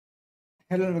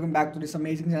Hello and welcome back to this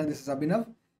amazing channel. This is Abhinav.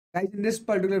 Guys, in this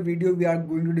particular video, we are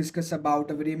going to discuss about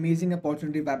a very amazing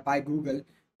opportunity by Google,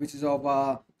 which is of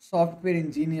a software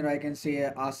engineer, I can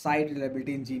say a site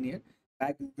reliability engineer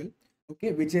by Google,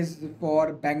 okay, which is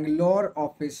for Bangalore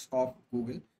office of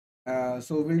Google.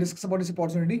 So we'll discuss about this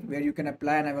opportunity where you can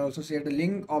apply, and I will also share the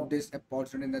link of this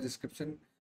opportunity in the description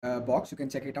box. You can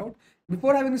check it out.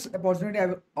 Before having this opportunity,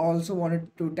 I also wanted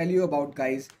to tell you about,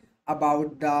 guys,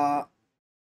 about the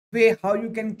way how you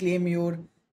can claim your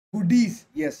goodies.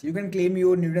 Yes, you can claim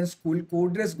your Newton School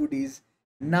Coders goodies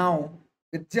now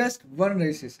with just one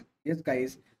registration. Yes,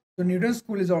 guys. So Newton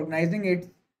School is organizing its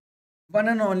one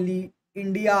and only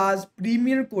India's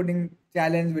premier coding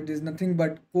challenge, which is nothing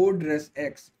but Code Rush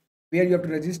X, where you have to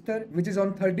register, which is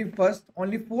on 31st.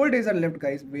 Only 4 days are left,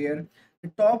 guys, where the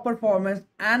top performance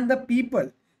and the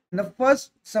people, and the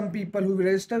first some people who will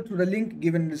register through the link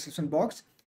given in the description box,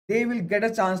 they will get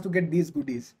a chance to get these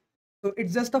goodies. So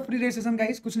it's just a free registration,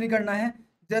 guys. कुछ नहीं करना है.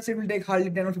 Just it will take hardly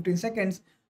 10 or 15 seconds.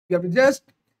 You have to just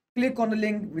click on the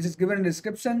link which is given in the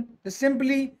description. Just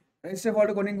simply register for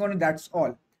the coding corner. That's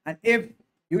all. And if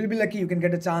you will be lucky, you can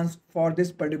get a chance for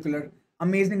this particular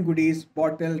amazing goodies,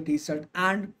 bottle, t-shirt,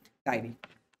 and diary.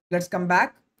 Let's come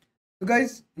back. So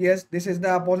guys, yes, this is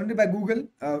the opportunity by Google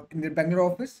in the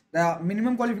Bangalore office. The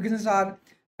minimum qualifications are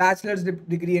bachelor's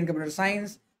degree in computer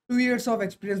science, 2 years of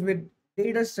experience with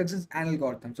data structures and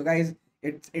algorithms. So guys,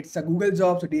 it's a Google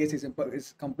job, so DSC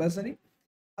is compulsory.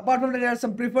 Apart from that, there are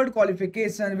some preferred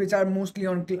qualifications which are mostly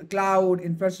on cloud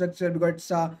infrastructure, because it's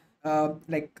a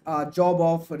like a job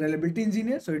of reliability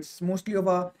engineer, so it's mostly of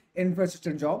a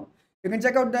infrastructure job. You can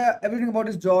check out the everything about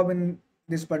this job in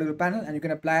this particular panel, and you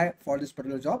can apply for this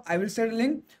particular job. I will share a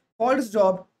link for this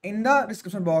job in the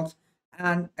description box,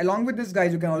 and along with this,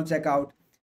 guys, you can also check out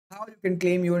how you can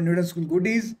claim your Newton School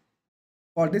goodies.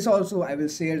 For this also, I will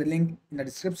share the link in the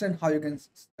description how you can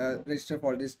register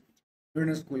for this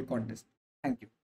Newton School contest. Thank you.